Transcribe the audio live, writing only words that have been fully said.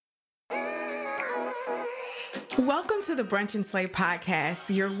Welcome to the Brunch and Slay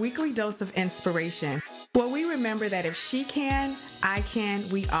podcast, your weekly dose of inspiration, where we remember that if she can, I can,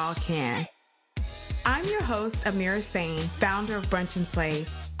 we all can. I'm your host, Amira Sain, founder of Brunch and Slay,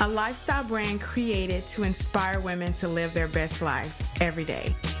 a lifestyle brand created to inspire women to live their best lives every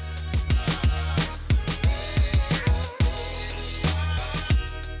day.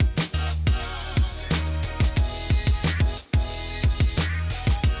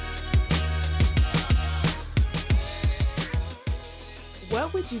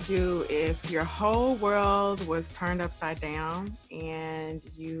 What would you do if your whole world was turned upside down and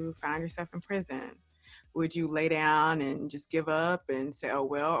you found yourself in prison? Would you lay down and just give up and say, oh,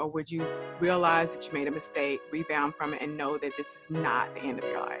 well, or would you realize that you made a mistake, rebound from it, and know that this is not the end of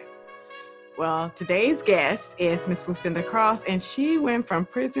your life? Well, today's guest is Miss Lucinda Cross, and she went from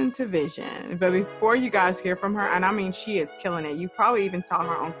prison to vision. But before you guys hear from her, and I mean, she is killing it. You probably even saw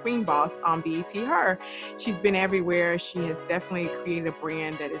her on Queen Boss on BET Her. She's been everywhere. She has definitely created a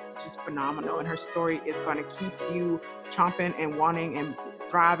brand that is just phenomenal, and her story is going to keep you chomping and wanting and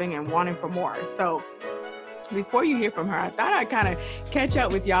thriving and wanting for more. So before you hear from her, I thought I'd kind of catch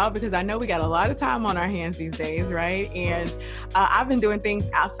up with y'all because I know we got a lot of time on our hands these days, right? And I've been doing things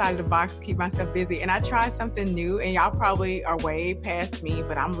outside of the box to keep myself busy. And I tried something new, and y'all probably are way past me,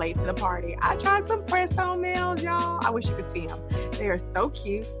 but I'm late to the party. I tried some press-on nails, y'all. I wish you could see them. They are so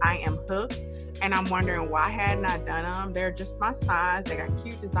cute. I am hooked. And I'm wondering why hadn't I done them? They're just my size. They got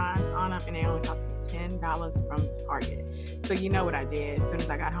cute designs on them, and they only cost me $10 from Target. So you know what I did. As soon as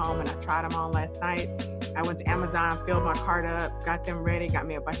I got home and I tried them on last night, I went to Amazon, filled my cart up, got them ready, got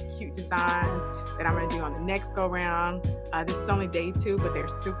me a bunch of cute designs that I'm going to do on the next go round. This is only day 2, but they're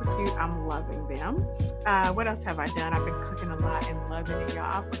super cute. I'm loving them. What else have I done? I've been cooking a lot and loving it,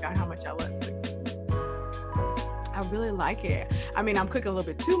 y'all. I forgot how much I love cooking. I really like it. I mean, I'm cooking a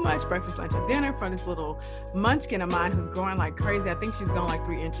little bit too much, breakfast, lunch, and dinner for this little munchkin of mine who's growing like crazy. I think she's grown like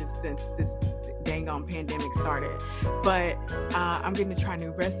 3 inches since this dang on pandemic started. But I'm getting to try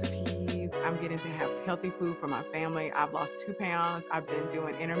new recipes. I'm getting to have healthy food for my family. I've lost 2 pounds. I've been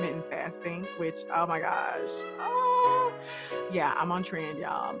doing intermittent fasting, which, oh my gosh. Oh, yeah, I'm on trend,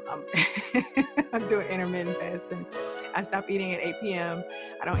 y'all. I'm doing intermittent fasting. I stop eating at 8 p.m.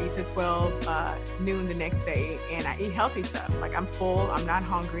 I don't eat till 12 noon the next day, and I eat healthy stuff. Like, I'm full. I'm not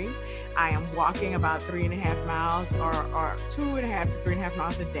hungry. I am walking about 3.5 miles or 2.5 to 3.5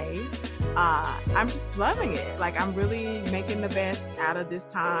 miles a day. I'm just loving it. Like, I'm really making the best out of this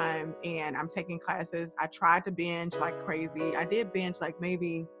time, and I'm taking classes. I tried to binge like crazy. I did binge like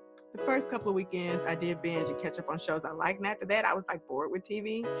maybe the first couple of weekends. I did binge and catch up on shows I liked, and after that, I was like bored with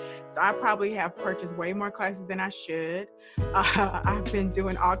TV. So I probably have purchased way more classes than I should. I've been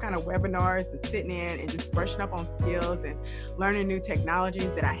doing all kind of webinars and sitting in and just brushing up on skills and learning new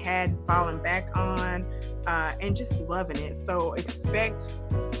technologies that I had fallen back on, and just loving it. So expect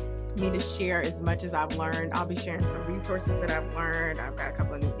me to share as much as I've learned. I'll be sharing some resources that I've learned. I've got a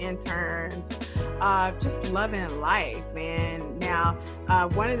couple of new interns. Just loving life, man. Now,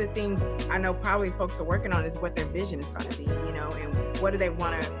 one of the things I know probably folks are working on is what their vision is going to be, you know, and what do they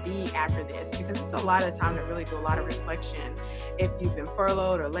want to be after this? Because it's a lot of time to really do a lot of reflection. If you've been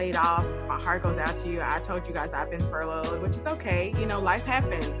furloughed or laid off, my heart goes out to you. I told you guys I've been furloughed, which is okay. You know, life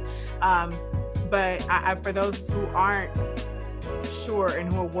happens. But for those who aren't sure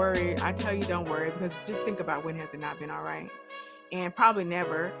and who are worried, I tell you don't worry, because just think about when has it not been all right? And probably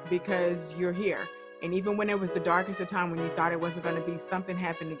never, because you're here. And even when it was the darkest of time, when you thought it wasn't going to be, something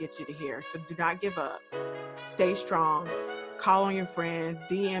happened to get you to here. So do not give up. Stay strong. Call on your friends.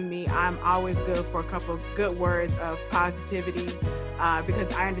 DM me. I'm always good for a couple of good words of positivity,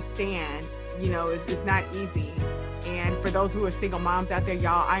 because I understand, you know, it's not easy. And for those who are single moms out there,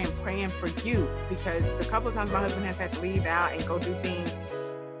 y'all, I am praying for you, because the couple of times my husband has had to leave out and go do things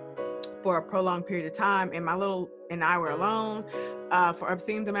for a prolonged period of time, and my little and I were alone for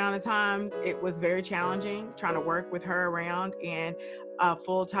obscene amount of times, it was very challenging trying to work with her around and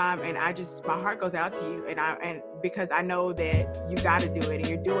full time. And my heart goes out to you, and because I know that you got to do it, and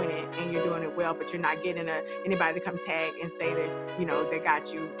you're doing it well, but you're not getting anybody to come tag and say that, you know, they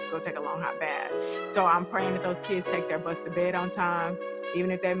got you, go take a long hot bath. So I'm praying that those kids take their bus to bed on time, even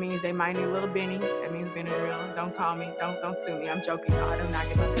if that means they might need a little Benny. That means Benadryl. Don't call me. Don't sue me. I'm joking, y'all. I do not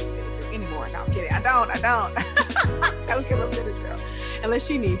get my Benadryl anymore. No, I'm kidding. I don't. Don't give her Benadryl unless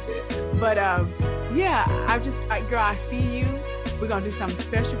she needs it. But yeah, girl, I see you. We're going to do something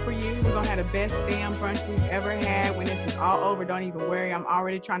special for you. We're going to have the best damn brunch we've ever had. When this is all over, don't even worry. I'm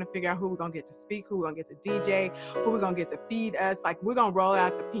already trying to figure out who we're going to get to speak, who we're going to get to DJ, who we're going to get to feed us. Like, we're going to roll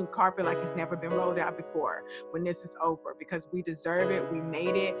out the pink carpet like it's never been rolled out before when this is over, because we deserve it. We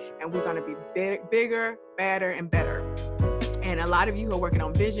made it, and we're going to be bigger, badder, and better. And a lot of you who are working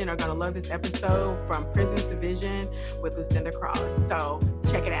on vision are going to love this episode, From Prison to Vision with Lucinda Cross. So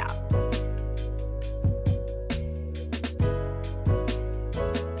check it out.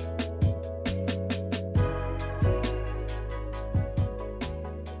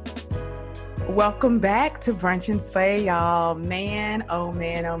 Welcome back to Brunch and Slay, y'all. Man, oh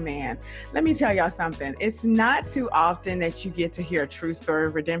man, oh man. Let me tell y'all something. It's not too often that you get to hear a true story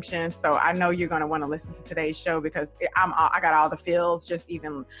of redemption. So I know you're going to want to listen to today's show, because I got all the feels just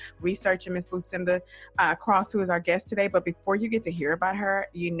even researching Miss Lucinda Cross, who is our guest today. But before you get to hear about her,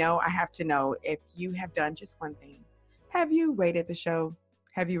 I have to know if you have done just one thing. Have you rated the show?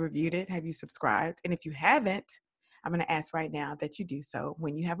 Have you reviewed it? Have you subscribed? And if you haven't, I'm going to ask right now that you do so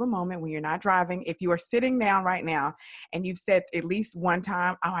when you have a moment, when you're not driving. If you are sitting down right now and you've said at least one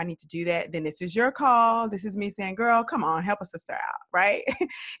time, oh, I need to do that, then this is your call. This is me saying, girl, come on, help a sister out, right?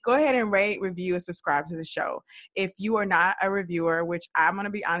 Go ahead and rate, review, and subscribe to the show. If you are not a reviewer, which I'm going to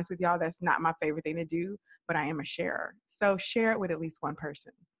be honest with y'all, that's not my favorite thing to do, but I am a sharer. So share it with at least one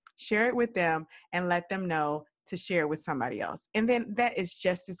person. Share it with them and let them know to share it with somebody else. And then that is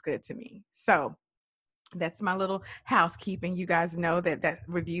just as good to me. So that's my little housekeeping. You guys know that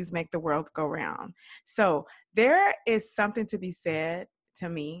reviews make the world go round. So there is something to be said to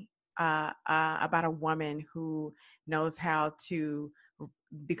me about a woman who knows how to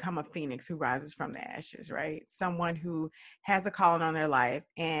become a phoenix who rises from the ashes, right? Someone who has a calling on their life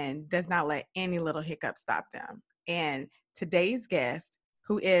and does not let any little hiccup stop them. And today's guest,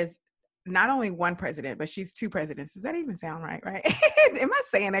 who is not only one president, but she's two presidents. Does that even sound right? Right? Am I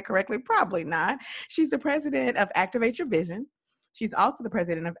saying that correctly? Probably not. She's the president of Activate Your Vision. She's also the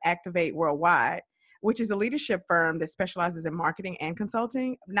president of Activate Worldwide, which is a leadership firm that specializes in marketing and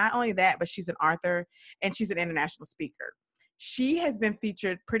consulting. Not only that, but she's an author and she's an international speaker. She has been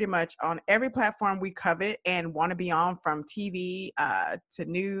featured pretty much on every platform we covet and want to be on, from TV to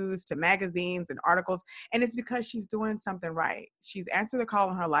news to magazines and articles. And it's because she's doing something right. She's answered the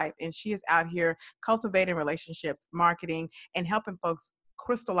call in her life, and she is out here cultivating relationships, marketing, and helping folks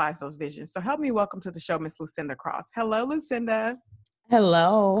crystallize those visions. So help me welcome to the show, Miss Lucinda Cross. Hello, Lucinda.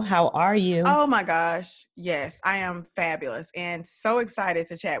 Hello, how are you? Oh my gosh. Yes, I am fabulous and so excited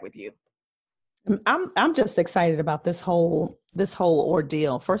to chat with you. I'm just excited about this whole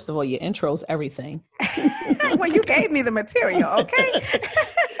ordeal. First of all, your intro's everything. Well, you gave me the material, okay?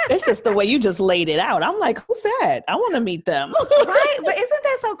 It's just the way you just laid it out. I'm like, who's that? I want to meet them. Right? But isn't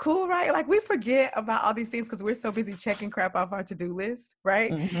that so cool, right? Like, we forget about all these things because we're so busy checking crap off our to-do list,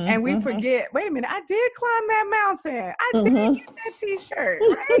 right? Mm-hmm, and we forget, wait a minute, I did climb that mountain. I did get that t-shirt,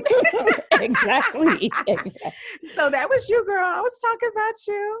 right? Exactly. So that was you, girl. I was talking about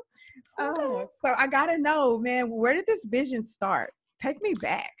you. Oh, so I got to know, man, where did this vision start? Take me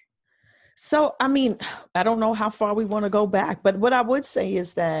back. So, I mean, I don't know how far we want to go back, but what I would say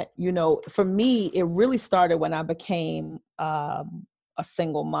is that, for me, it really started when I became a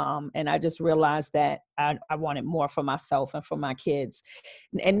single mom. And I just realized that I wanted more for myself and for my kids,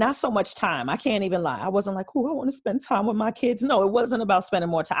 and not so much time. I can't even lie. I wasn't like, oh, I want to spend time with my kids. No, it wasn't about spending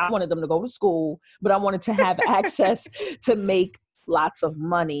more time. I wanted them to go to school, but I wanted to have access to make lots of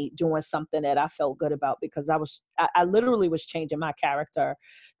money doing something that I felt good about, because I literally was changing my character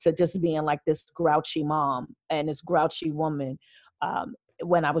to just being like this grouchy mom and this grouchy woman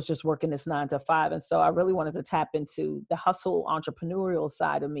when I was just working this 9 to 5. And so I really wanted to tap into the hustle entrepreneurial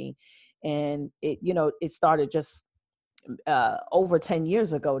side of me. And it started just over 10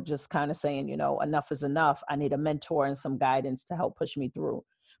 years ago, just kind of saying, enough is enough. I need a mentor and some guidance to help push me through.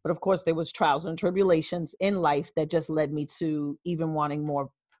 But of course, there was trials and tribulations in life that just led me to even wanting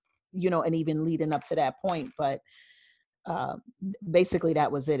more, and even leading up to that point. But basically,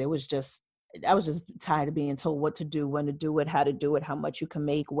 that was it. I was just tired of being told what to do, when to do it, how to do it, how much you can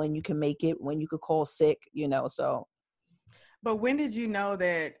make, when you can make it, when you could call sick, so. But when did you know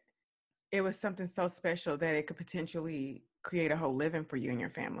that it was something so special that it could potentially create a whole living for you and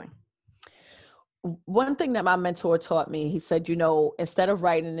your family? One thing that my mentor taught me, he said, instead of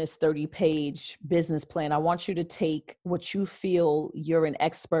writing this 30-page business plan, I want you to take what you feel you're an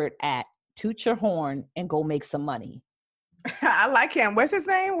expert at, toot your horn, and go make some money. I like him. What's his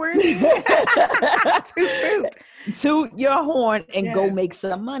name? Where is he? Toot your horn and go make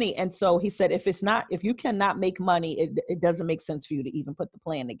some money. And so he said, if you cannot make money, it doesn't make sense for you to even put the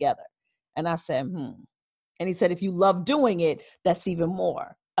plan together. And I said, And he said, if you love doing it, that's even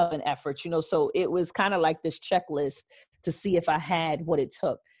more of an effort, you know? So it was kind of like this checklist to see if I had what it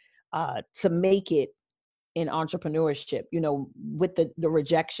took to make it in entrepreneurship, you know, with the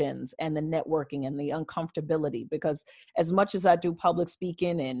rejections and the networking and the uncomfortability. Because as much as I do public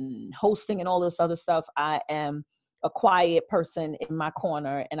speaking and hosting and all this other stuff, I am a quiet person in my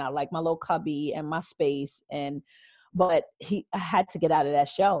corner, and I like my little cubby and my space. But I had to get out of that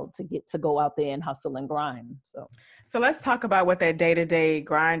shell to get to go out there and hustle and grind. So let's talk about what that day-to-day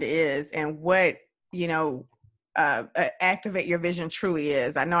grind is and what, activate your vision truly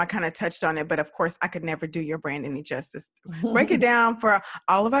is. I know I kind of touched on it, but of course I could never do your brand any justice. Break it down for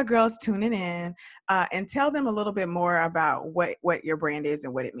all of our girls tuning in, and tell them a little bit more about what your brand is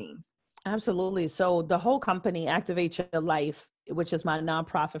and what it means. Absolutely. So the whole company, Activate Your Life, which is my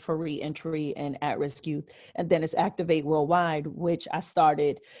nonprofit for reentry and at-risk youth. And then it's Activate Worldwide, which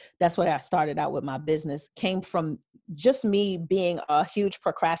that's what I started out with my business, came from just me being a huge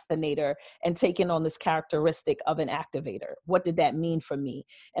procrastinator and taking on this characteristic of an activator. What did that mean for me?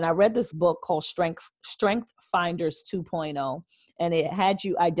 And I read this book called Strength Finders 2.0, and it had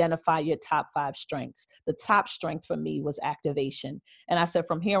you identify your top 5 strengths. The top strength for me was activation. And I said,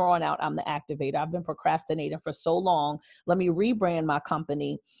 from here on out, I'm the activator. I've been procrastinating for so long. Let me rebrand my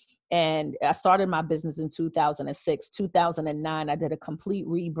company. And I started my business in 2006. 2009, I did a complete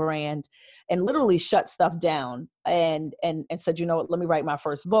rebrand and literally shut stuff down and said, you know what, let me write my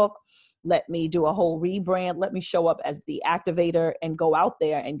first book. Let me do a whole rebrand. Let me show up as the activator and go out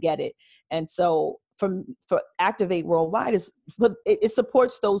there and get it. And so for Activate Worldwide, it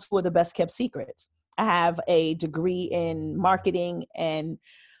supports those who are the best kept secrets. I have a degree in marketing, and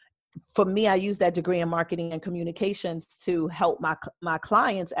for me, I used that degree in marketing and communications to help my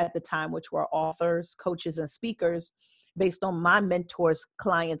clients at the time, which were authors, coaches, and speakers. Based on my mentors'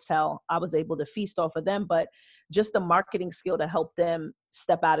 clientele, I was able to feast off of them, but just the marketing skill to help them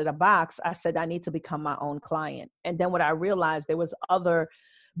step out of the box, I said, I need to become my own client. And then what I realized, there was other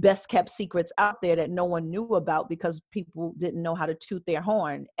best kept secrets out there that no one knew about because people didn't know how to toot their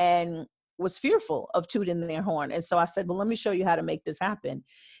horn and was fearful of tooting their horn. And so I said, well, let me show you how to make this happen,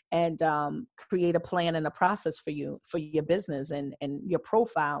 and create a plan and a process for your business and your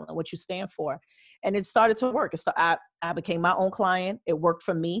profile and what you stand for. And it started to work. I became my own client. It worked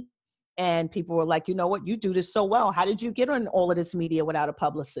for me. And people were like, you know what, you do this so well. How did you get on all of this media without a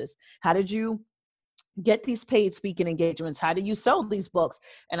publicist? How did you get these paid speaking engagements? How do you sell these books?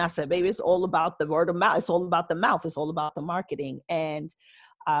 And I said, baby, it's all about the word of mouth. It's all about the mouth. It's all about the marketing. And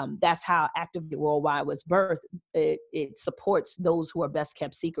that's how Activate Worldwide was birthed. It supports those who are best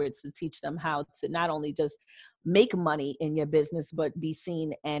kept secrets to teach them how to not only just make money in your business, but be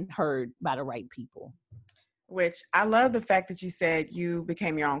seen and heard by the right people. Which I love the fact that you said you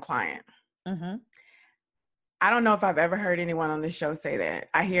became your own client. Mm-hmm. I don't know if I've ever heard anyone on this show say that.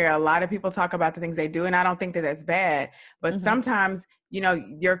 I hear a lot of people talk about the things they do, and I don't think that that's bad. But sometimes,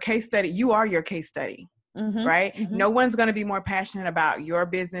 your case study, you are your case study. Mm-hmm. Right? Mm-hmm. No one's going to be more passionate about your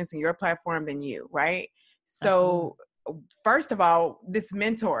business and your platform than you, right? So first of all, this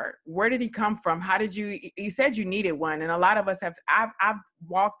mentor, where did he come from? How did you said you needed one. And a lot of us I've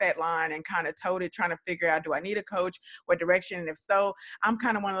walked that line and kind of toed it, trying to figure out, do I need a coach? What direction? And if so, I'm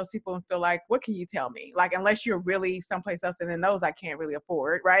kind of one of those people who feel like, what can you tell me? Like, unless you're really someplace else, and then those I can't really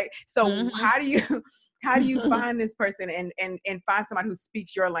afford. Right. So how do you find this person and find somebody who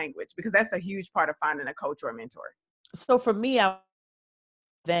speaks your language? Because that's a huge part of finding a coach or a mentor. So for me, I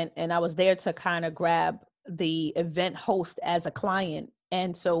was there to kind of grab the event host as a client.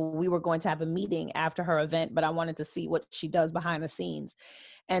 And so we were going to have a meeting after her event, but I wanted to see what she does behind the scenes.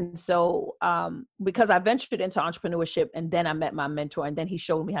 And so because I ventured into entrepreneurship, and then I met my mentor, and then he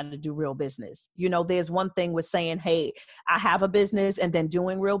showed me how to do real business. There's one thing with saying, hey, I have a business, and then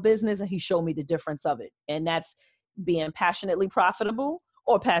doing real business. And he showed me the difference of it. And that's being passionately profitable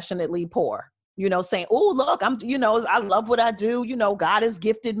or passionately poor. Saying, oh, look, I love what I do. God has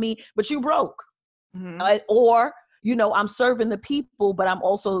gifted me, but you broke. Mm-hmm. Or I'm serving the people, but I'm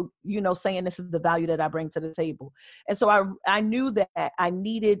also, saying this is the value that I bring to the table. And so I knew that I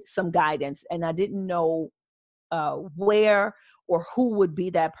needed some guidance, and I didn't know where or who would be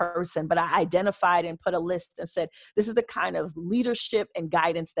that person, but I identified and put a list and said, this is the kind of leadership and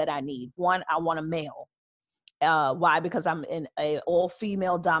guidance that I need. One, I want a male. Why? Because I'm in a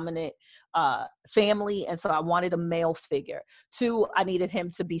all-female dominant family. And so I wanted a male figure. 2, I needed him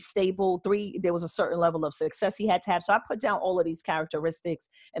to be stable. 3, there was a certain level of success he had to have. So I put down all of these characteristics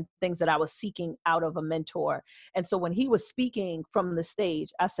and things that I was seeking out of a mentor. And so when he was speaking from the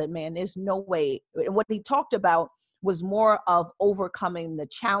stage, I said, man, there's no way. And what he talked about was more of overcoming the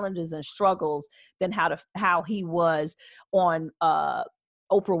challenges and struggles than how he was on Oprah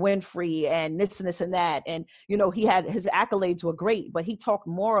Winfrey and this and that. And, you know, he had his accolades were great, but he talked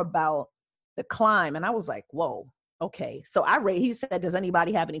more about the climb. And I was like, whoa, okay. So he said, does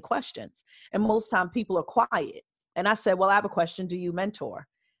anybody have any questions? And most time people are quiet. And I said, well, I have a question. Do you mentor?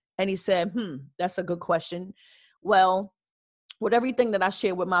 And he said, that's a good question. Well, with everything that I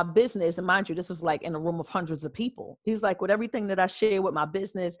share with my business, and mind you, this is like in a room of hundreds of people. He's like, with everything that I share with my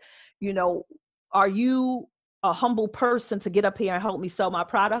business, you know, are you a humble person to get up here and help me sell my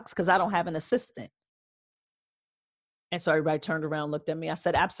products? Because I don't have an assistant. And so everybody turned around, looked at me. I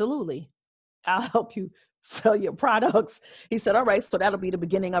said, absolutely. I'll help you sell your products. He said, all right, so that'll be the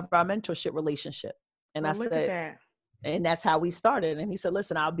beginning of our mentorship relationship. And well, I look said, at that. and that's how we started. And he said,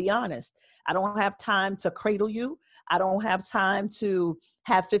 listen, I'll be honest. I don't have time to cradle you. I don't have time to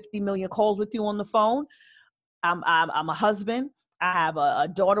have 50 million calls with you on the phone. I'm a husband. I have a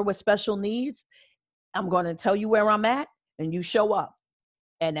daughter with special needs. I'm going to tell you where I'm at and you show up.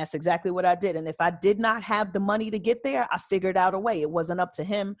 And that's exactly what I did. And if I did not have the money to get there, I figured out a way. It wasn't up to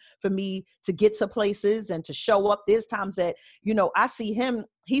him for me to get to places and to show up. There's times that, you know, I see him,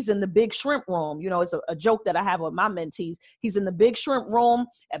 he's in the big shrimp room. You know, it's a joke that I have with my mentees. He's in the big shrimp room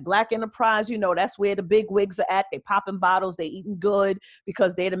at Black Enterprise. You know, that's where the big wigs are at. They popping bottles, they eating good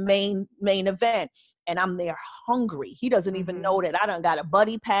because they're the main event. And I'm there hungry. He doesn't even know that I done got a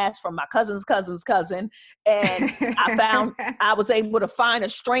buddy pass from my cousin's cousin. And I was able to find a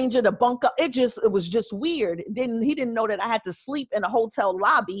stranger to bunk up. It was just weird. He didn't know that I had to sleep in a hotel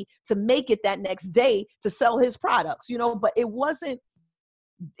lobby to make it that next day to sell his products, you know, but it was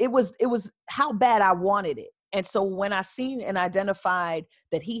how bad I wanted it. And so when I seen and identified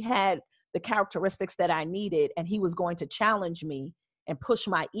that he had the characteristics that I needed and he was going to challenge me and push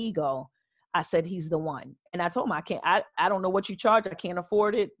my ego, I said, he's the one. And I told him, I don't know what you charge. I can't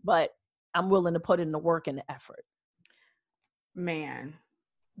afford it, but I'm willing to put in the work and the effort. Man,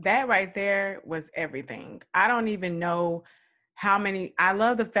 that right there was everything. I don't even know how many. I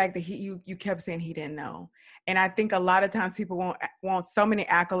love the fact that you kept saying he didn't know. And I think a lot of times people want so many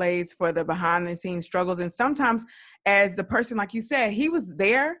accolades for the behind the scenes struggles. And sometimes as the person, like you said, he was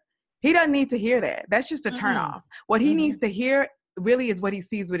there. He doesn't need to hear that. That's just a turnoff. What he needs to hear really is what he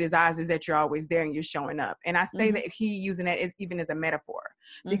sees with his eyes is that you're always there and you're showing up. And I say that he using that even as a metaphor,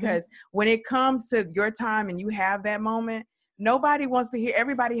 because when it comes to your time and you have that moment, nobody wants to hear.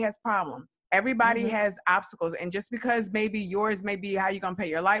 Everybody has problems. Everybody has obstacles. And just because maybe yours may be how you're going to pay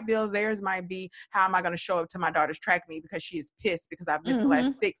your light bills, theirs might be how am I going to show up to my daughter's track meet because she is pissed because I've missed the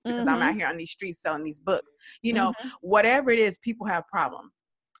last 6 because I'm out here on these streets selling these books. You know, whatever it is, people have problems.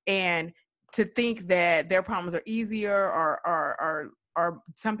 And to think that their problems are easier or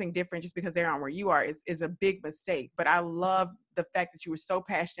something different just because they're on where you are is a big mistake. But I love the fact that you were so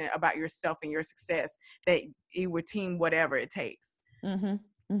passionate about yourself and your success that you were team whatever it takes.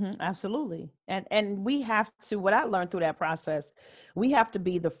 Absolutely. And we have to, what I learned through that process, we have to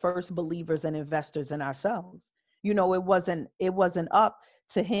be the first believers and investors in ourselves. You know, it wasn't up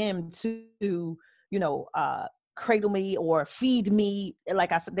to him to, you know, cradle me or feed me.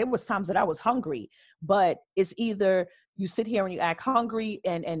 Like I said, there was times that I was hungry, but it's either you sit here and you act hungry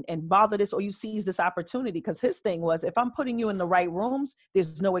and bother this, or you seize this opportunity. Because his thing was, if I'm putting you in the right rooms,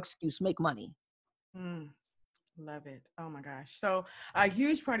 there's no excuse, make money. Love it. Oh my gosh. So a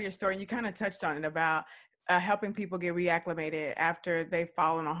huge part of your story, and you kind of touched on it, about helping people get reacclimated after they've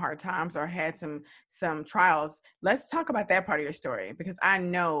fallen on hard times or had some trials. Let's talk about that part of your story, because I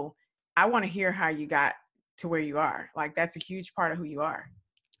want to hear how you got to where you are. Like, that's a huge part of who you are.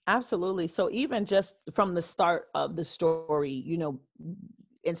 Absolutely. So even just from the start of the story, you know,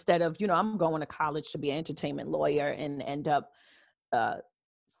 instead of, you know, I'm going to college to be an entertainment lawyer and end up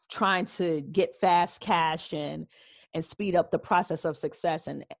trying to get fast cash and speed up the process of success,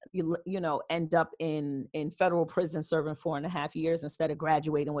 and you know, end up in federal prison serving 4.5 years instead of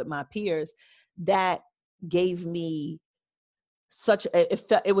graduating with my peers. That gave me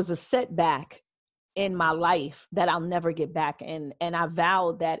it was a setback in my life that I'll never get back. And I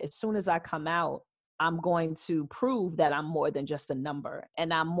vowed that as soon as I come out, I'm going to prove that I'm more than just a number,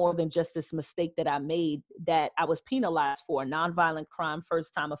 and I'm more than just this mistake that I made that I was penalized for. Nonviolent crime,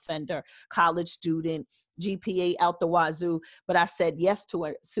 first time offender, college student, GPA out the wazoo. But I said yes to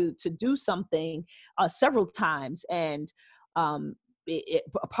it, to do something several times, and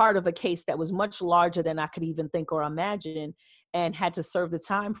a part of a case that was much larger than I could even think or imagine, and had to serve the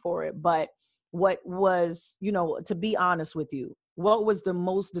time for it. But what was, you know, to be honest with you, what was the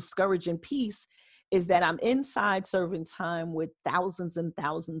most discouraging piece is that I'm inside serving time with thousands and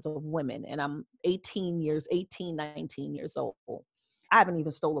thousands of women. And I'm 19 years old. I haven't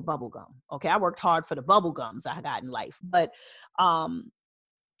even stole a bubble gum. Okay. I worked hard for the bubble gums I got in life, but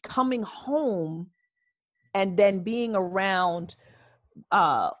coming home and then being around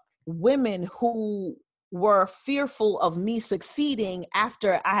women who were fearful of me succeeding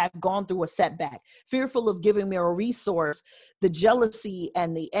after I had gone through a setback, fearful of giving me a resource, the jealousy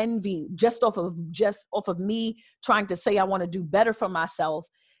and the envy just off of me trying to say I want to do better for myself.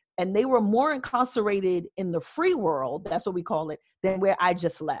 And they were more incarcerated in the free world, that's what we call it, than where I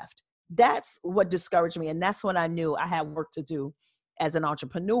just left. That's what discouraged me. And that's when I knew I had work to do as an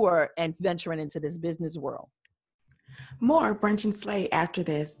entrepreneur and venturing into this business world. More Brunch and Slay after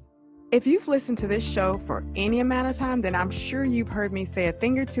this. If you've listened to this show for any amount of time, then I'm sure you've heard me say a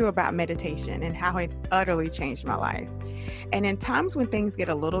thing or two about meditation and how it utterly changed my life. And in times when things get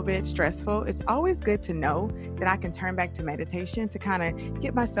a little bit stressful, it's always good to know that I can turn back to meditation to kind of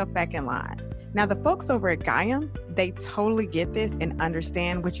get myself back in line. Now, the folks over at Gaiam, they totally get this and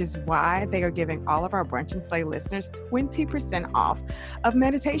understand, which is why they are giving all of our Brunch and Slay listeners 20% off of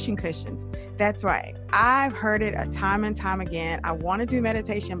meditation cushions. That's right. I've heard it a time and time again. I want to do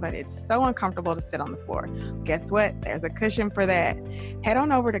meditation, but it's so uncomfortable to sit on the floor. Guess what? There's a cushion for that. Head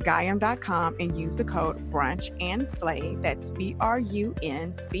on over to Gaiam.com and use the code Brunch and Slay. That's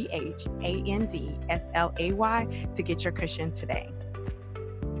BRUNCHANDSLAY to get your cushion today.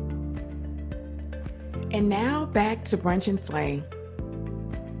 And now back to Brunch and Slay.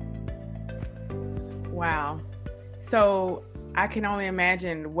 Wow. So I can only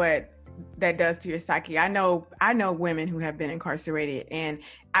imagine what that does to your psyche. I know women who have been incarcerated, and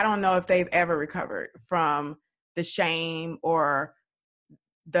I don't know if they've ever recovered from the shame or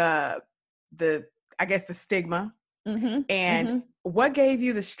the I guess the stigma. Mm-hmm. And mm-hmm. What gave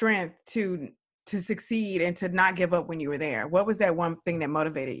you the strength to succeed and to not give up when you were there? What was that one thing that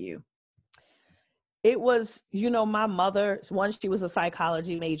motivated you? It was, my mother, one, she was a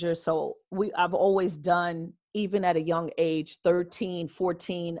psychology major. So I've always done, even at a young age, 13,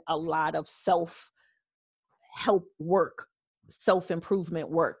 14, a lot of self-help work,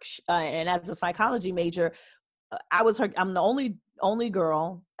 self-improvement work. And as a psychology major, I'm the only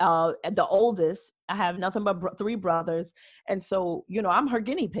girl, the oldest. I have nothing but 3 brothers. And so, I'm her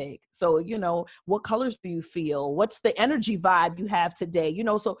guinea pig. So, what colors do you feel? What's the energy vibe you have today?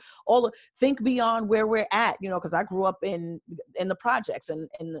 So think beyond where we're at, because I grew up in the projects and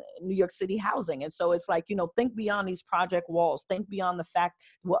in the New York City housing. And so it's like, think beyond these project walls, think beyond the fact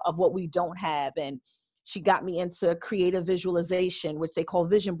of what we don't have. And she got me into creative visualization, which they call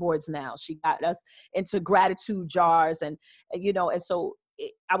vision boards now. She got us into gratitude jars and so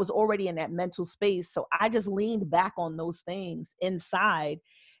I was already in that mental space. So I just leaned back on those things inside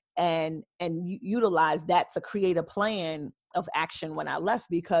and utilized that to create a plan of action when I left,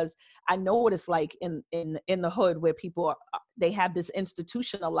 because I know what it's like in the hood where people they have this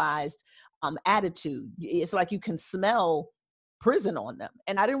institutionalized attitude. It's like you can smell prison on them.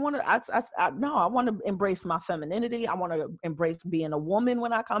 And I didn't want to, I want to embrace my femininity. I want to embrace being a woman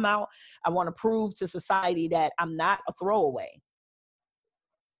when I come out. I want to prove to society that I'm not a throwaway.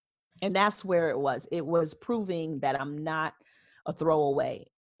 And that's where it was proving that I'm not a throwaway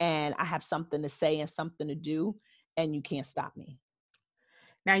and I have something to say and something to do, and you can't stop me.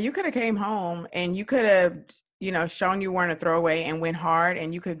 Now you could have came home and you could have, shown you weren't a throwaway and went hard,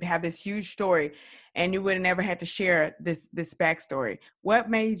 and you could have this huge story and you would have never had to share this backstory. What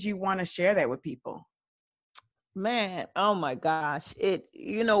made you want to share that with people? Man, oh my gosh.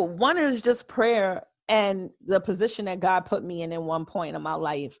 One is just prayer and the position that God put me in one point in my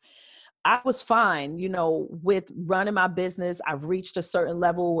life. I was fine, with running my business. I've reached a certain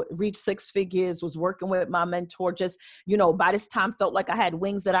level, reached 6 figures, was working with my mentor, just, by this time felt like I had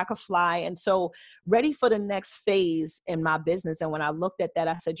wings that I could fly. And so ready for the next phase in my business. And when I looked at that,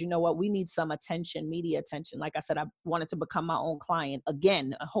 I said, you know what, we need some attention, media attention. Like I said, I wanted to become my own client.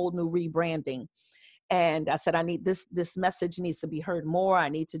 Again, a whole new rebranding. And I said, I need this message needs to be heard more. I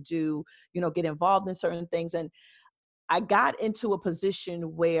need to do, get involved in certain things. And I got into a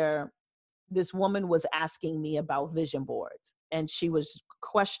position where this woman was asking me about vision boards, and she was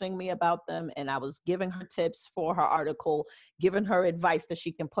questioning me about them. And I was giving her tips for her article, giving her advice that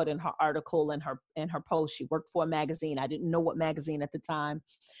she can put in her article and her post. She worked for a magazine. I didn't know what magazine at the time.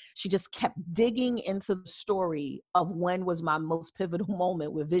 She just kept digging into the story of when was my most pivotal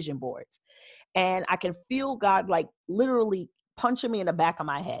moment with vision boards. And I can feel God like literally punching me in the back of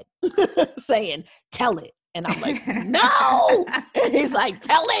my head saying, tell it. And I'm like, no. And he's like,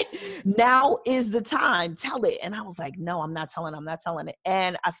 tell it. Now is the time. Tell it. And I was like, no, I'm not telling. I'm not telling it.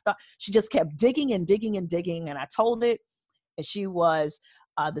 And she just kept digging and digging and digging. And I told it. And she was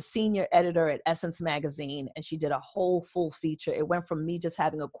the senior editor at Essence Magazine. And she did a whole full feature. It went from me just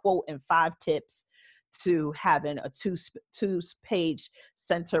having a quote and 5 tips to having a two-page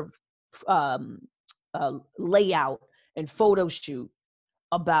center layout and photo shoot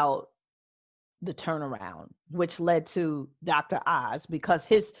about the turnaround, which led to Dr. Oz, because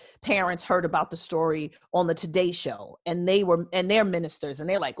his parents heard about the story on the Today Show, and they're ministers, and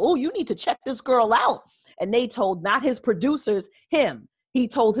they're like, oh, you need to check this girl out. And they told not his producers, him. He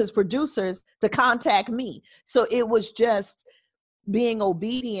told his producers to contact me. So it was just being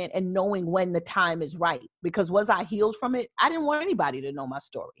obedient and knowing when the time is right. Because was I healed from it? I didn't want anybody to know my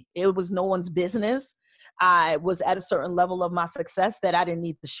story. It was no one's business. I was at a certain level of my success that I didn't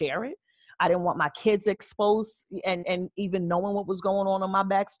need to share it. I didn't want my kids exposed and even knowing what was going on in my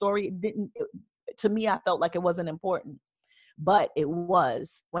backstory. To me, I felt like it wasn't important, but it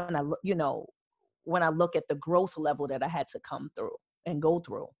was when when I look at the growth level that I had to come through and go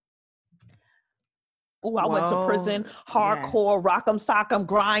through. Oh, I went to prison, hardcore, yes. rock'em sock'em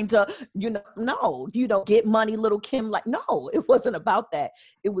grinder, no, get money, little Kim. Like, no, it wasn't about that.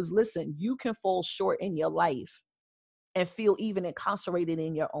 It was, listen, you can fall short in your life and feel even incarcerated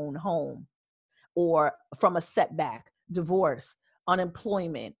in your own home, or from a setback, divorce,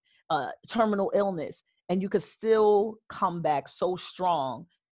 unemployment, terminal illness, and you could still come back so strong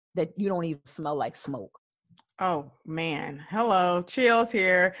that you don't even smell like smoke. Oh man. Hello. Chills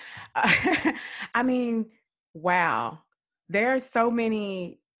here. I mean, wow. There are so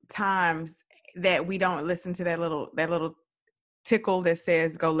many times that we don't listen to that little tickle that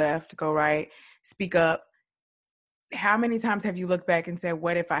says go left, go right, speak up. How many times have you looked back and said,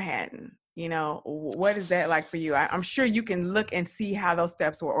 what if I hadn't? What is that like for you? I'm sure you can look and see how those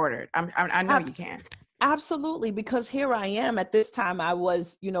steps were ordered. I know you can. Absolutely, because here I am at this time. I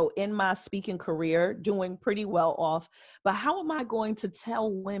was, in my speaking career, doing pretty well off. But how am I going to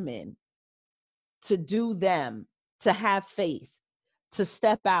tell women to do them, to have faith, to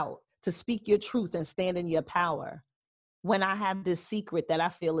step out, to speak your truth and stand in your power, when I have this secret that I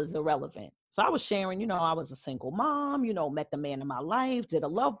feel is irrelevant? So I was sharing, I was a single mom, met the man in my life, did a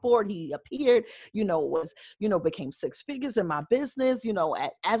love board. He appeared, became 6 figures in my business,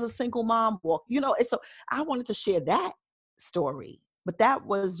 as a single mom, and so I wanted to share that story, but that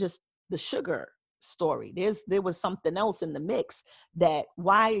was just the sugar story. There was something else in the mix. That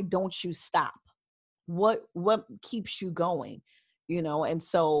why don't you stop? What keeps you going? And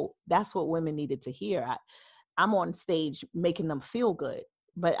so that's what women needed to hear. I'm on stage making them feel good,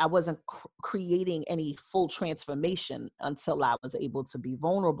 but I wasn't creating any full transformation until I was able to be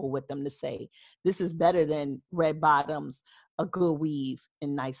vulnerable with them to say, this is better than red bottoms, a good weave,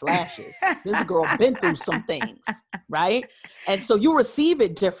 and nice lashes. This girl been through some things, right? And so you receive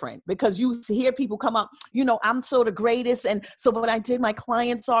it different, because you hear people come up, I'm so the greatest. And so what I did, my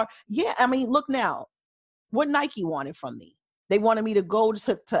clients are, look now, what Nike wanted from me. They wanted me to go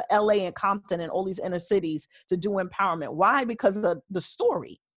to LA and Compton and all these inner cities to do empowerment. Why? Because of the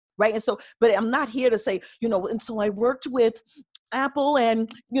story, right? And so, but I'm not here to say, and so I worked with Apple and,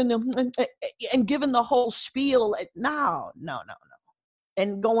 and given the whole spiel. No.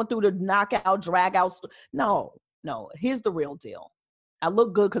 And going through the knockout, drag out. No. Here's the real deal. I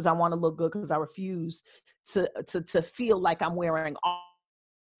look good because I want to look good, because I refuse to feel like I'm wearing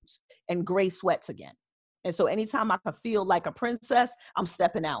and gray sweats again. And so anytime I can feel like a princess, I'm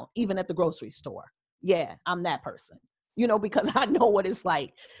stepping out, even at the grocery store. Yeah, I'm that person, because I know what it's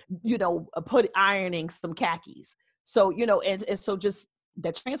like, ironing some khakis. So, and so just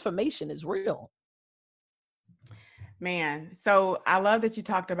that transformation is real. Man, so I love that you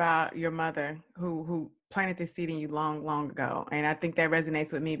talked about your mother who planted this seed in you long, long ago. And I think that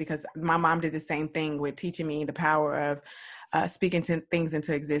resonates with me, because my mom did the same thing with teaching me the power of speaking to things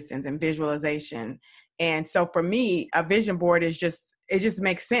into existence and visualization. And so for me, a vision board it just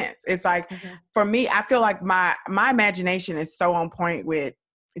makes sense. It's like, for me, I feel like my imagination is so on point with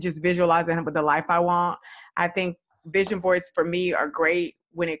just visualizing with the life I want. I think vision boards for me are great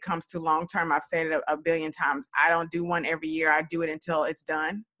when it comes to long-term. I've said it a billion times. I don't do one every year. I do it until it's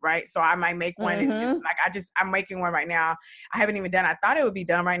done. Right. So I might make one. And I'm making one right now. I haven't even done, I thought it would be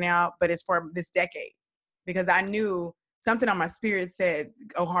done right now, but it's for this decade, because I knew something on my spirit said,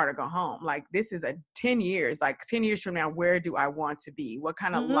 go hard or go home. Like, this is 10 years from now, where do I want to be? What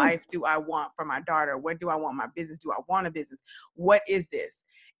kind of life do I want for my daughter? What do I want my business? Do I want a business? What is this?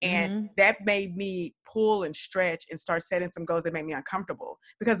 And Mm-hmm. that made me pull and stretch and start setting some goals that made me uncomfortable.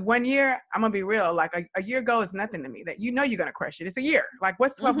 Because 1 year, I'm gonna be real, like a year goal is nothing to me. That you're gonna crush it. It's a year. Like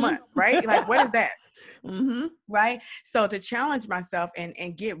what's 12 Mm-hmm. months, right? Like what is that? Mm-hmm. Right. So to challenge myself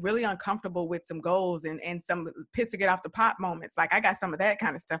and get really uncomfortable with some goals and some piss to get off the pot moments. Like I got some of that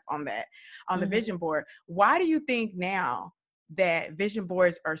kind of stuff on the Mm-hmm. vision board. Why do you think now that vision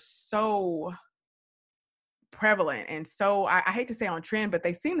boards are so prevalent and so I hate to say on trend, but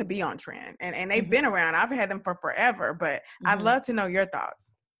they seem to be on trend and they've Mm-hmm. been around. I've had them for forever, but I'd Mm-hmm. love to know your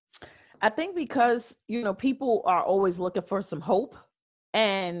thoughts. I think because, people are always looking for some hope,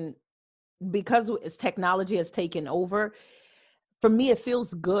 and because it's technology has taken over, for me, it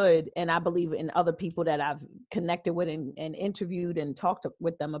feels good. And I believe in other people that I've connected with and interviewed and talked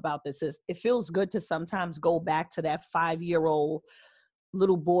with them about this, is it feels good to sometimes go back to that 5-year-old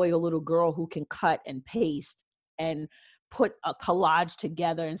little boy or little girl who can cut and paste and put a collage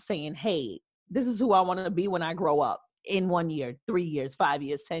together and saying, hey, this is who I want to be when I grow up in 1 year, 3 years, 5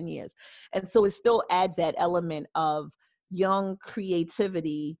 years, 10 years. And so it still adds that element of young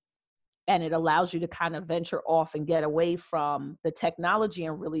creativity, and it allows you to kind of venture off and get away from the technology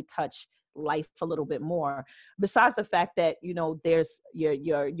and really touch life a little bit more. Besides the fact that there's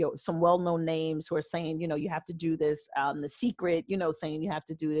your some well-known names who are saying you have to do this, The Secret saying you have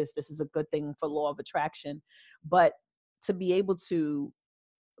to do this is a good thing for law of attraction. But to be able to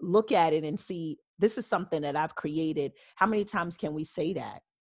look at it and see, this is something that I've created. How many times can we say that?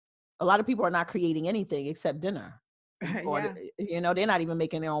 A lot of people are not creating anything except dinner, or Yeah. they're not even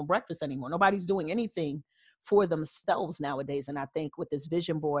making their own breakfast anymore. Nobody's doing anything for themselves nowadays. And I think with this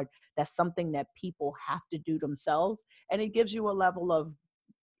vision board, that's something that people have to do themselves, and it gives you a level of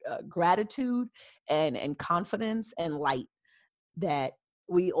gratitude and confidence and light that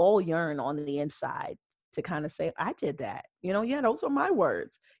we all yearn on the inside, to kind of say, I did that, yeah, those are my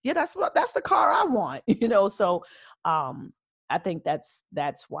words, yeah, that's the car I want. So I think that's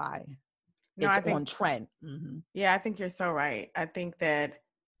why No, it's I on think, trend. Mm-hmm. yeah, I think you're so right. I think that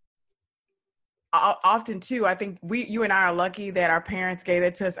often too, I think you and I are lucky that our parents gave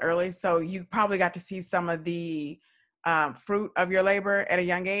it to us early. So you probably got to see some of the fruit of your labor at a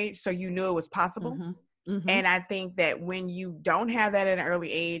young age. So you knew it was possible. Mm-hmm. Mm-hmm. And I think that when you don't have that at an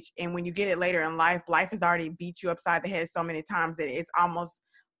early age and when you get it later in life, life has already beat you upside the head so many times that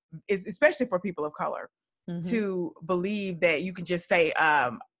it's especially for people of color, Mm-hmm. to believe that you can just say,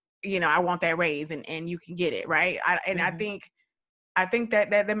 I want that raise and you can get it. Right. Mm-hmm. I think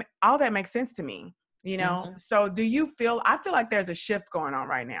that all that makes sense to me, Mm-hmm. So I feel like there's a shift going on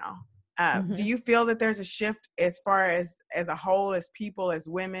right now. Do Mm-hmm. you feel that there's a shift as far as a whole, as people, as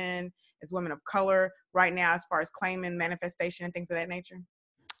women of color right now, as far as claiming manifestation and things of that nature?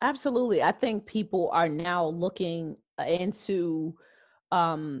 Absolutely. I think people are now looking into,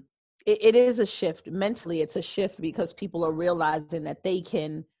 um, it is a shift mentally. It's a shift because people are realizing that they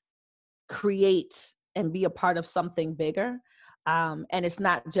can create and be a part of something bigger. And it's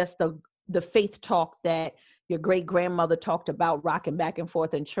not just the faith talk that your great grandmother talked about, rocking back and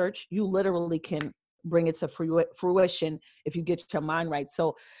forth in church. You literally can bring it to fruition if you get your mind right.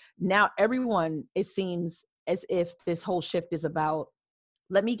 So now everyone, it seems as if this whole shift is about,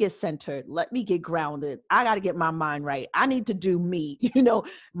 let me get centered, let me get grounded, I got to get my mind right, I need to do me,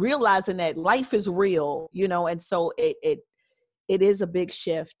 realizing that life is real, and so it is a big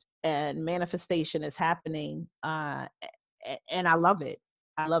shift, and manifestation is happening, and I love it.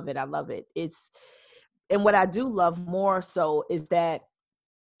 I love it. I love it. And what I do love more so is that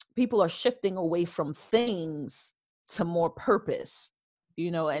people are shifting away from things to more purpose,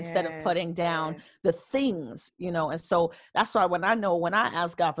 instead of Yes, putting down yes. the things, and so that's why when I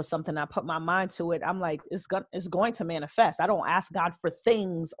ask God for something, I put my mind to it, I'm like, it's going to manifest. I don't ask God for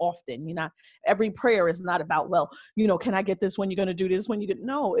things often, every prayer is not about, well, can I get this, when you're going to do this, when you get,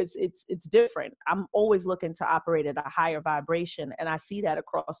 no, it's different. I'm always looking to operate at a higher vibration, and I see that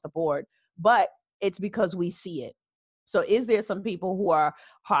across the board, but it's because we see it. So is there some people who are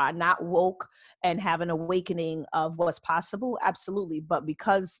not woke and have an awakening of what's possible? Absolutely. But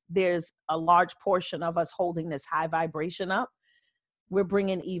because there's a large portion of us holding this high vibration up, we're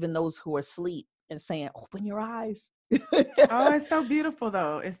bringing even those who are asleep and saying, open your eyes. Oh, it's so beautiful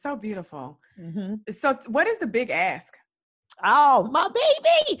though. It's so beautiful. Mm-hmm. So what is the big ask? Oh, my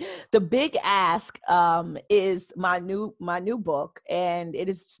baby. The big ask is my new book, and it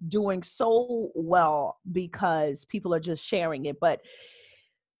is doing so well because people are just sharing it. But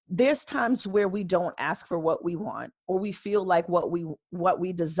there's times where we don't ask for what we want, or we feel like what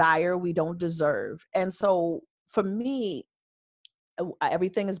we desire we don't deserve. And so for me,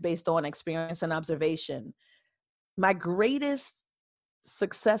 everything is based on experience and observation. My greatest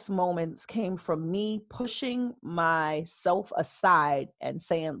success moments came from me pushing myself aside and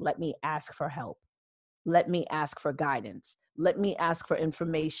saying, let me ask for help. Let me ask for guidance. Let me ask for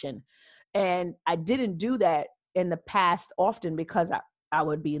information. And I didn't do that in the past often because I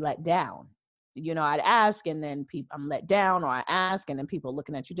would be let down. You know, I'd ask and then I'm let down, or I ask and then people are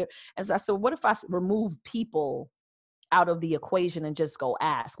looking at you. And so I said, what if I remove people out of the equation and just go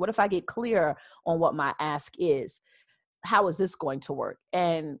ask? What if I get clear on what my ask is? How is this going to work?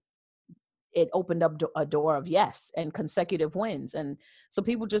 And it opened up a door of yes and consecutive wins. And so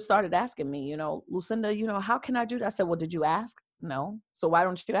people just started asking me, Lucinda, how can I do that? I said, well, did you ask? No. So why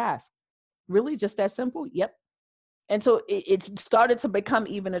don't you ask? Really? Just that simple? Yep. And so it started to become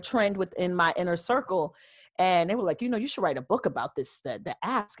even a trend within my inner circle. And they were like, you should write a book about this, the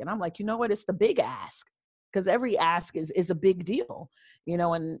ask. And I'm like, you know what? It's the big ask, because every ask is a big deal,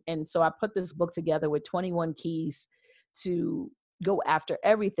 and so I put this book together with 21 keys to go after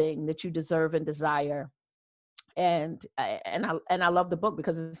everything that you deserve and desire. And I love the book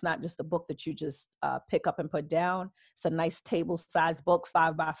because it's not just a book that you just pick up and put down. It's a nice table-sized book,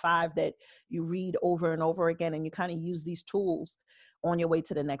 5x5, that you read over and over again, and you kind of use these tools on your way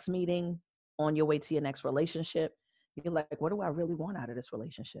to the next meeting, on your way to your next relationship. You're like, what do I really want out of this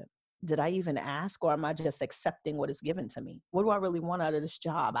relationship? Did I even ask, or am I just accepting what is given to me? What do I really want out of this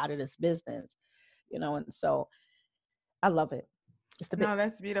job, out of this business? And so I love it. No,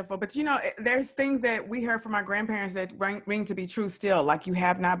 that's beautiful. But there's things that we heard from our grandparents that ring to be true still, like you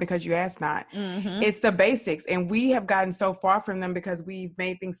have not because you ask not. Mm-hmm. It's the basics. And we have gotten so far from them because we've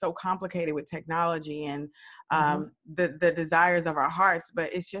made things so complicated with technology and the desires of our hearts.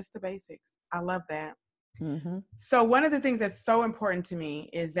 But it's just the basics. I love that. Mm-hmm. So one of the things that's so important to me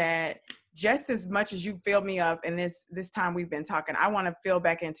is that just as much as you filled me up in this time we've been talking, I want to fill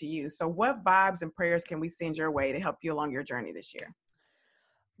back into you. So what vibes and prayers can we send your way to help you along your journey this year?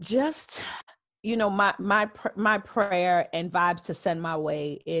 Just, my prayer and vibes to send my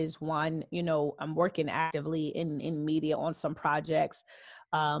way is one, I'm working actively in media on some projects.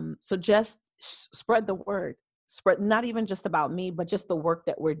 So just spread the word, spread, not even just about me, but just the work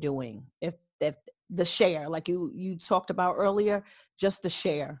that we're doing. If the share, like you talked about earlier, just the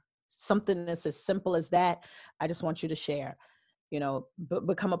share, something that's as simple as that. I just want you to share,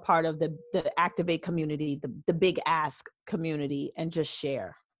 become a part of the Activate community, the Big Ask community, and just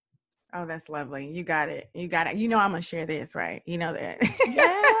share. Oh, that's lovely. You got it. You got it. I'm going to share this, right? You know that.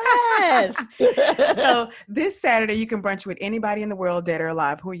 Yes. So this Saturday, you can brunch with anybody in the world, dead or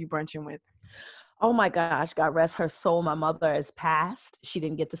alive. Who are you brunching with? Oh my gosh, God rest her soul. My mother has passed. She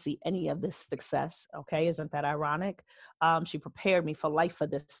didn't get to see any of this success. Okay. Isn't that ironic? She prepared me for life for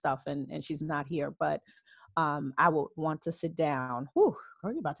this stuff, and she's not here, but I would want to sit down. Whew,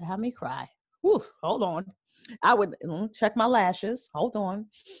 girl, you're about to have me cry. Whew, hold on. I would check my lashes. Hold on.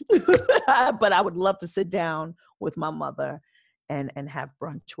 But I would love to sit down with my mother and have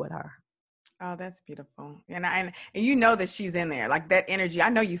brunch with her. Oh, that's beautiful. And you know that she's in there, like that energy. I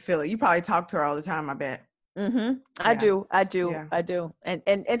know you feel it. You probably talk to her all the time, I bet. Mm-hmm. I do.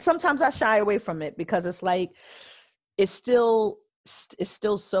 And sometimes I shy away from it because it's like, it's still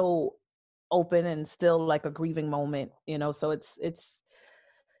so open and still like a grieving moment, so it's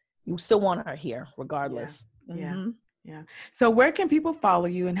you still want her here regardless. Yeah. Mm-hmm. Yeah. So where can people follow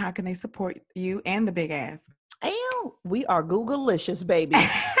you and how can they support you and the Big Ask? We are Google-licious, baby.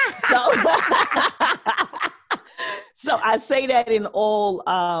 So I say that in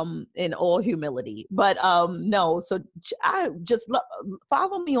all humility, but no. So I just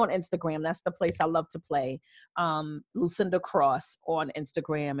follow me on Instagram. That's the place I love to play. Lucinda Cross on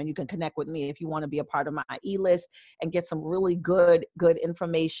Instagram, and you can connect with me if you want to be a part of my e-list and get some really good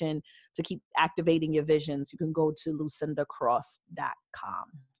information to keep activating your visions. You can go to lucindacross.com.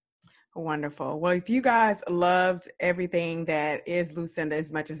 Wonderful. Well, if you guys loved everything that is Lucinda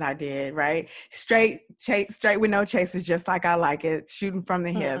as much as I did, right? Straight with no chasers, just like I like it, shooting from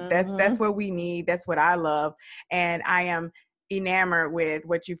the hip. Mm-hmm. That's what we need. That's what I love. And I am enamored with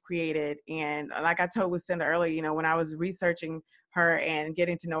what you've created. And like I told Lucinda earlier, when I was researching her and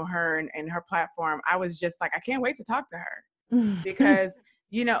getting to know her and her platform, I was just like, I can't wait to talk to her because,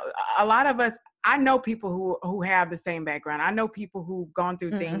 a lot of us, I know people who have the same background. I know people who've gone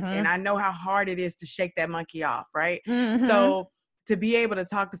through things, and I know how hard it is to shake that monkey off, right? Mm-hmm. So to be able to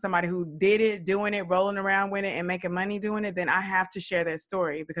talk to somebody who did it, doing it, rolling around with it, and making money doing it, then I have to share that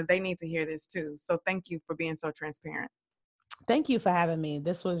story because they need to hear this too. So thank you for being so transparent. Thank you for having me.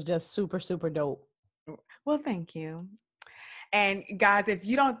 This was just super, super dope. Well, thank you. And guys, if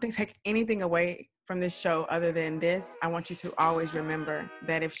you don't take anything away from this show other than this, I want you to always remember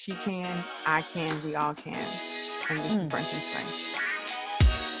that if she can, I can, we all can. And this is Brunch and Slay.